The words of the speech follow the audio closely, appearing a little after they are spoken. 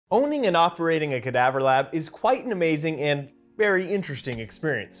Owning and operating a cadaver lab is quite an amazing and very interesting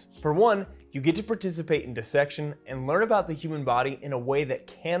experience. For one, you get to participate in dissection and learn about the human body in a way that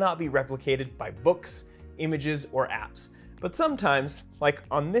cannot be replicated by books, images, or apps. But sometimes, like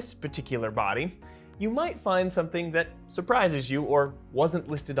on this particular body, you might find something that surprises you or wasn't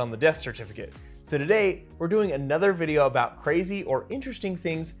listed on the death certificate. So today, we're doing another video about crazy or interesting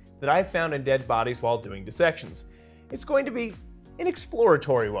things that I've found in dead bodies while doing dissections. It's going to be an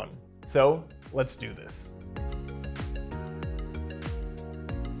exploratory one. So let's do this.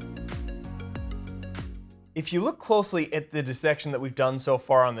 If you look closely at the dissection that we've done so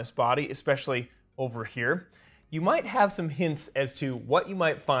far on this body, especially over here, you might have some hints as to what you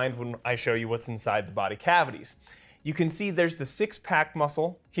might find when I show you what's inside the body cavities. You can see there's the six-pack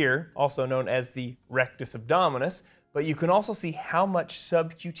muscle here, also known as the rectus abdominis, but you can also see how much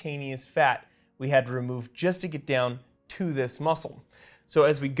subcutaneous fat we had to remove just to get down to this muscle. So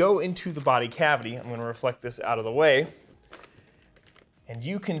as we go into the body cavity, I'm going to reflect this out of the way, and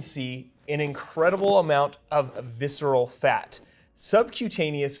you can see an incredible amount of visceral fat.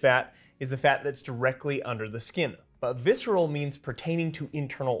 Subcutaneous fat is the fat that's directly under the skin, but visceral means pertaining to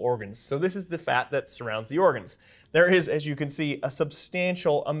internal organs. So this is the fat that surrounds the organs. There is, as you can see, a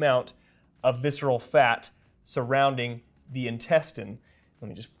substantial amount of visceral fat surrounding the intestine. Let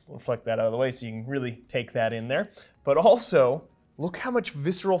me just reflect that out of the way so you can really take that in there. But also, look how much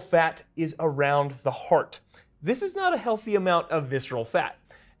visceral fat is around the heart. This is not a healthy amount of visceral fat.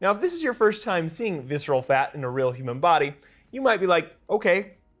 Now, if this is your first time seeing visceral fat in a real human body, you might be like,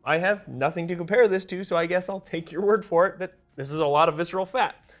 okay, I have nothing to compare this to, so I guess I'll take your word for it that this is a lot of visceral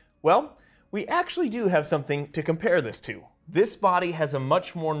fat. Well, we actually do have something to compare this to. This body has a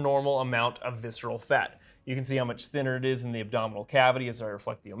much more normal amount of visceral fat. You can see how much thinner it is in the abdominal cavity as I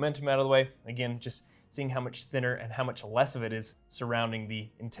reflect the omentum out of the way. Again, just seeing how much thinner and how much less of it is surrounding the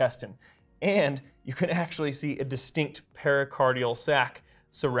intestine. And you can actually see a distinct pericardial sac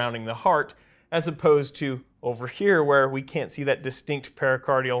surrounding the heart, as opposed to over here where we can't see that distinct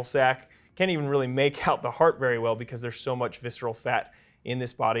pericardial sac, can't even really make out the heart very well because there's so much visceral fat in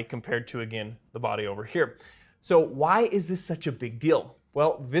this body compared to, again, the body over here. So why is this such a big deal?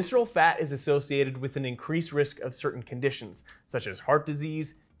 Well, visceral fat is associated with an increased risk of certain conditions, such as heart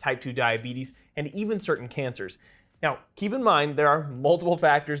disease, type 2 diabetes, and even certain cancers. Now, keep in mind, there are multiple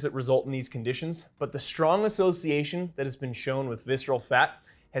factors that result in these conditions, but the strong association that has been shown with visceral fat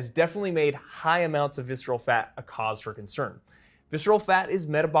has definitely made high amounts of visceral fat a cause for concern. Visceral fat is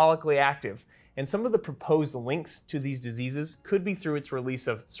metabolically active, and some of the proposed links to these diseases could be through its release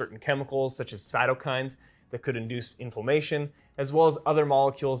of certain chemicals, such as cytokines, that could induce inflammation, as well as other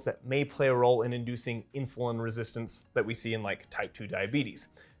molecules that may play a role in inducing insulin resistance that we see in like type 2 diabetes.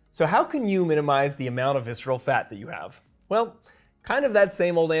 So how can you minimize the amount of visceral fat that you have? Well, kind of that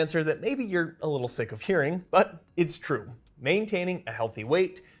same old answer that maybe you're a little sick of hearing, but it's true. Maintaining a healthy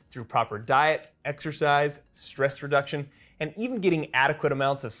weight through proper diet, exercise, stress reduction, and even getting adequate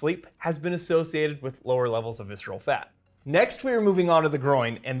amounts of sleep has been associated with lower levels of visceral fat. Next, we are moving on to the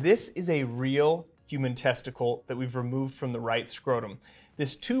groin, and this is a real human testicle that we've removed from the right scrotum.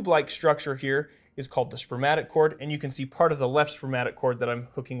 This tube-like structure here is called the spermatic cord, and you can see part of the left spermatic cord that I'm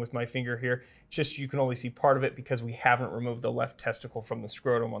hooking with my finger here. Just you can only see part of it because we haven't removed the left testicle from the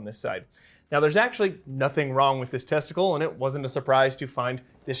scrotum on this side. Now, there's actually nothing wrong with this testicle, and it wasn't a surprise to find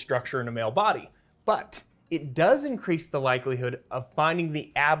this structure in a male body. But it does increase the likelihood of finding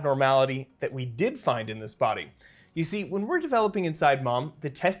the abnormality that we did find in this body. You see, when we're developing inside mom, the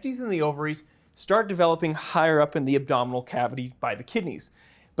testes and the ovaries start developing higher up in the abdominal cavity by the kidneys.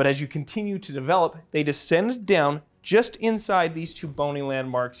 But as you continue to develop, they descend down just inside these two bony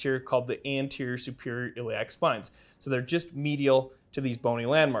landmarks here called the anterior superior iliac spines. So they're just medial to these bony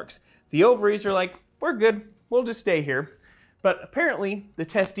landmarks. The ovaries are like, we're good, we'll just stay here. But apparently the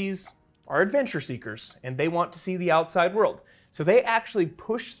testes are adventure seekers and they want to see the outside world. So they actually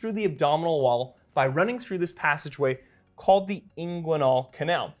push through the abdominal wall by running through this passageway called the inguinal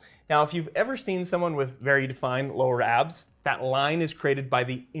canal. Now, if you've ever seen someone with very defined lower abs, that line is created by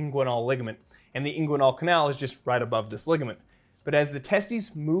the inguinal ligament, and the inguinal canal is just right above this ligament. But as the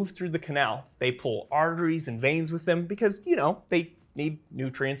testes move through the canal, they pull arteries and veins with them because, you know, they need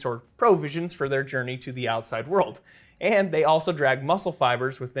nutrients or provisions for their journey to the outside world. And they also drag muscle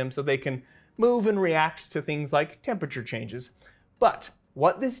fibers with them so they can move and react to things like temperature changes. But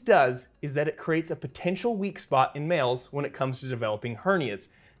what this does is that it creates a potential weak spot in males when it comes to developing hernias,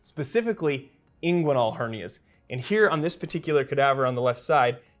 specifically inguinal hernias. And here on this particular cadaver on the left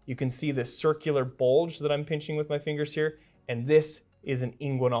side, you can see this circular bulge that I'm pinching with my fingers here, and this is an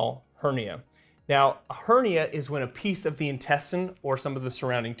inguinal hernia. Now, a hernia is when a piece of the intestine or some of the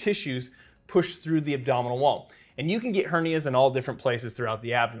surrounding tissues push through the abdominal wall. And you can get hernias in all different places throughout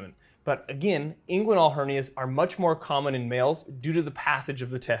the abdomen. But again, inguinal hernias are much more common in males due to the passage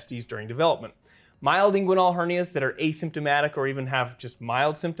of the testes during development. Mild inguinal hernias that are asymptomatic or even have just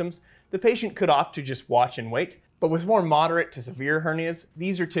mild symptoms, the patient could opt to just watch and wait. But with more moderate to severe hernias,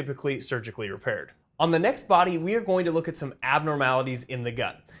 these are typically surgically repaired. On the next body, we are going to look at some abnormalities in the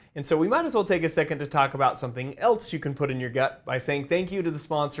gut. And so we might as well take a second to talk about something else you can put in your gut by saying thank you to the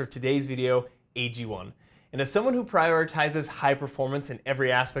sponsor of today's video, AG1. And as someone who prioritizes high performance in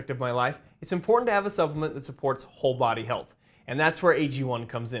every aspect of my life, it's important to have a supplement that supports whole body health. And that's where AG1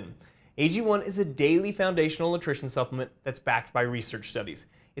 comes in. AG1 is a daily foundational nutrition supplement that's backed by research studies.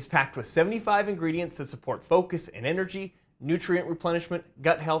 It's packed with 75 ingredients that support focus and energy, nutrient replenishment,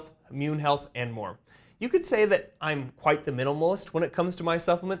 gut health, immune health, and more. You could say that I'm quite the minimalist when it comes to my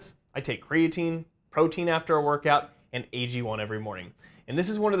supplements. I take creatine, protein after a workout, and AG1 every morning. And this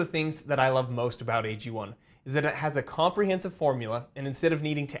is one of the things that I love most about AG1, is that it has a comprehensive formula, and instead of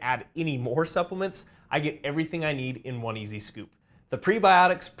needing to add any more supplements, I get everything I need in one easy scoop. The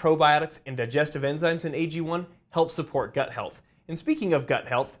prebiotics, probiotics, and digestive enzymes in AG1 help support gut health. And speaking of gut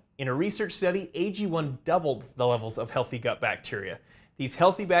health, in a research study, AG1 doubled the levels of healthy gut bacteria. These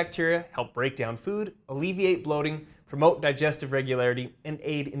healthy bacteria help break down food, alleviate bloating, promote digestive regularity, and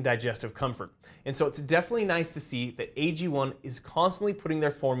aid in digestive comfort. And so it's definitely nice to see that AG1 is constantly putting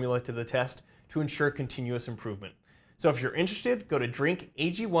their formula to the test to ensure continuous improvement. So if you're interested, go to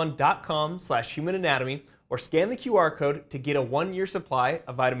drinkag1.com/humananatomy or scan the QR code to get a 1-year supply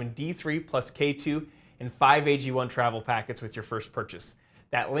of vitamin D3 plus K2 and 5 AG1 travel packets with your first purchase.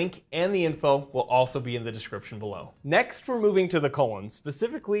 That link and the info will also be in the description below. Next, we're moving to the colon,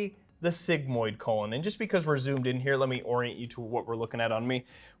 specifically the sigmoid colon. And just because we're zoomed in here, let me orient you to what we're looking at on me.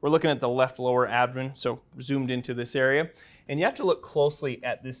 We're looking at the left lower abdomen, so zoomed into this area. And you have to look closely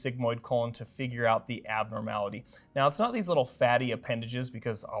at this sigmoid colon to figure out the abnormality. Now, it's not these little fatty appendages,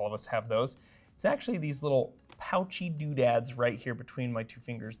 because all of us have those. It's actually these little pouchy doodads right here between my two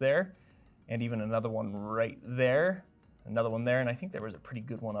fingers there, and even another one right there. Another one there, and I think there was a pretty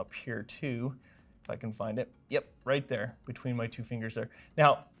good one up here too, if I can find it. Yep, right there, between my two fingers there.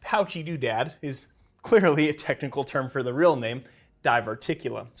 Now, pouchy doodad is clearly a technical term for the real name,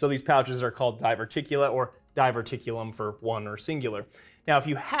 diverticula. So these pouches are called diverticula, or diverticulum for one or singular. Now, if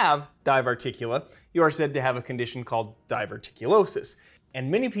you have diverticula, you are said to have a condition called diverticulosis.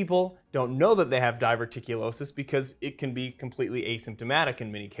 And many people don't know that they have diverticulosis because it can be completely asymptomatic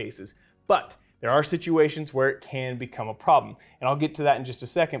in many cases. But there are situations where it can become a problem, and I'll get to that in just a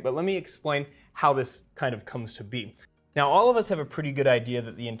second, but let me explain how this kind of comes to be. Now, all of us have a pretty good idea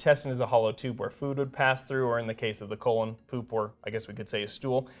that the intestine is a hollow tube where food would pass through, or in the case of the colon, poop, or I guess we could say a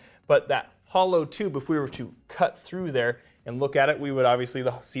stool. But that hollow tube, if we were to cut through there and look at it, we would obviously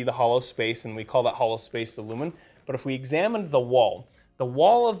see the hollow space, and we call that hollow space the lumen. But if we examined the wall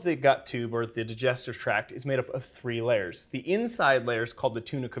of the gut tube, or the digestive tract, is made up of 3 layers. The inside layer is called the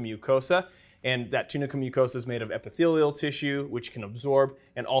tunica mucosa, and that tunica mucosa is made of epithelial tissue, which can absorb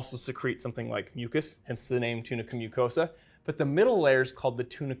and also secrete something like mucus, hence the name tunica mucosa. But the middle layer is called the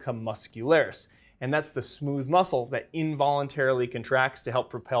tunica muscularis, and that's the smooth muscle that involuntarily contracts to help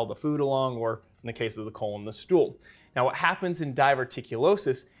propel the food along, or in the case of the colon, the stool. Now, what happens in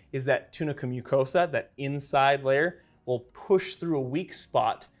diverticulosis is that tunica mucosa, that inside layer, will push through a weak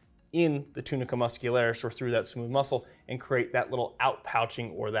spot in the tunica muscularis, or through that smooth muscle, and create that little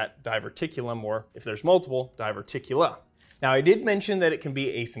outpouching, or that diverticulum, or if there's multiple, diverticula. Now, I did mention that it can be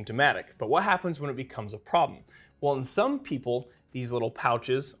asymptomatic, but what happens when it becomes a problem? Well, in some people, these little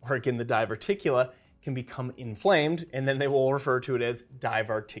pouches, or again the diverticula, can become inflamed, and then they will refer to it as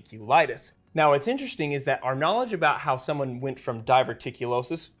diverticulitis. Now, what's interesting is that our knowledge about how someone went from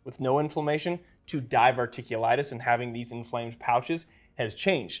diverticulosis with no inflammation to diverticulitis and having these inflamed pouches has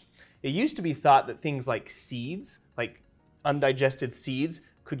changed. It used to be thought that things like seeds, like undigested seeds,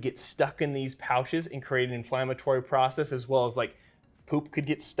 could get stuck in these pouches and create an inflammatory process, as well as like poop could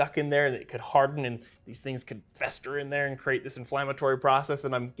get stuck in there and it could harden, and these things could fester in there and create this inflammatory process.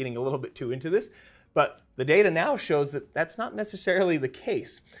 And I'm getting a little bit too into this, but the data now shows that that's not necessarily the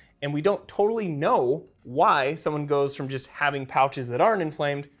case. And we don't totally know why someone goes from just having pouches that aren't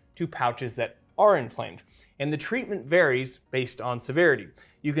inflamed to pouches that are inflamed. And the treatment varies based on severity.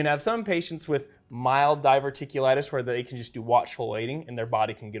 You can have some patients with mild diverticulitis where they can just do watchful waiting and their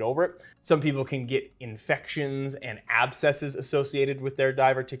body can get over it. Some people can get infections and abscesses associated with their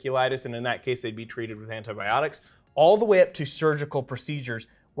diverticulitis, and in that case they'd be treated with antibiotics, all the way up to surgical procedures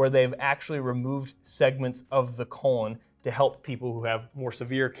where they've actually removed segments of the colon to help people who have more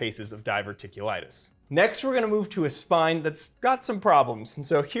severe cases of diverticulitis. Next, we're going to move to a spine that's got some problems. And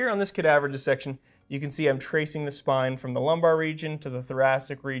so here on this cadaver dissection, you can see I'm tracing the spine from the lumbar region to the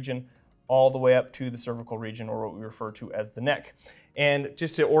thoracic region, all the way up to the cervical region, or what we refer to as the neck. And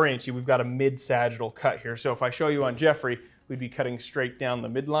just to orient you, we've got a mid-sagittal cut here. So if I show you on Jeffrey, we'd be cutting straight down the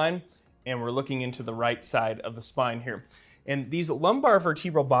midline, and we're looking into the right side of the spine here. And these lumbar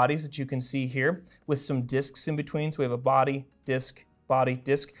vertebral bodies that you can see here with some discs in between, so we have a body, disc, body,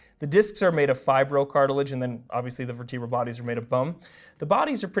 disc. The discs are made of fibrocartilage, and then obviously the vertebral bodies are made of bone. The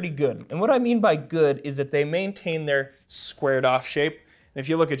bodies are pretty good. And what I mean by good is that they maintain their squared off shape. And if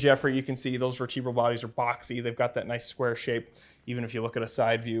you look at Jeffrey, you can see those vertebral bodies are boxy. They've got that nice square shape. Even if you look at a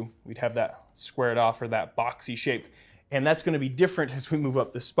side view, we'd have that squared off or that boxy shape. And that's going to be different as we move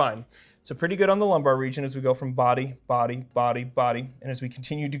up the spine. So pretty good on the lumbar region as we go from body, body, body, body. And as we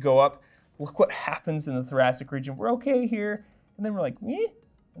continue to go up, look what happens in the thoracic region. We're okay here. And then we're like, eh?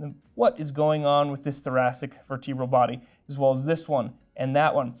 And then what is going on with this thoracic vertebral body, as well as this one and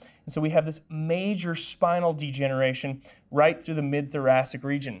that one? And so we have this major spinal degeneration right through the mid-thoracic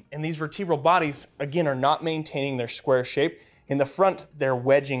region. And these vertebral bodies, again, are not maintaining their square shape. In the front, they're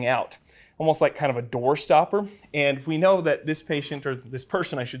wedging out, almost like kind of a door stopper. And we know that this patient, or this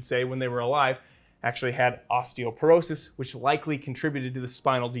person, I should say, when they were alive, actually had osteoporosis, which likely contributed to the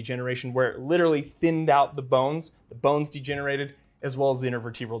spinal degeneration, where it literally thinned out the bones degenerated, as well as the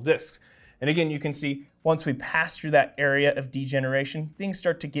intervertebral discs. And again, you can see once we pass through that area of degeneration, things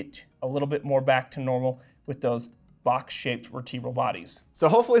start to get a little bit more back to normal with those box-shaped vertebral bodies. So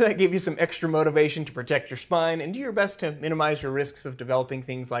hopefully that gave you some extra motivation to protect your spine and do your best to minimize your risks of developing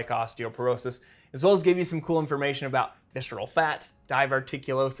things like osteoporosis, as well as give you some cool information about visceral fat,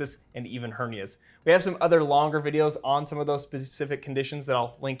 diverticulosis, and even hernias. We have some other longer videos on some of those specific conditions that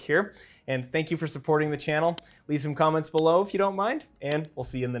I'll link here. And thank you for supporting the channel. Leave some comments below if you don't mind, and we'll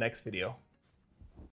see you in the next video.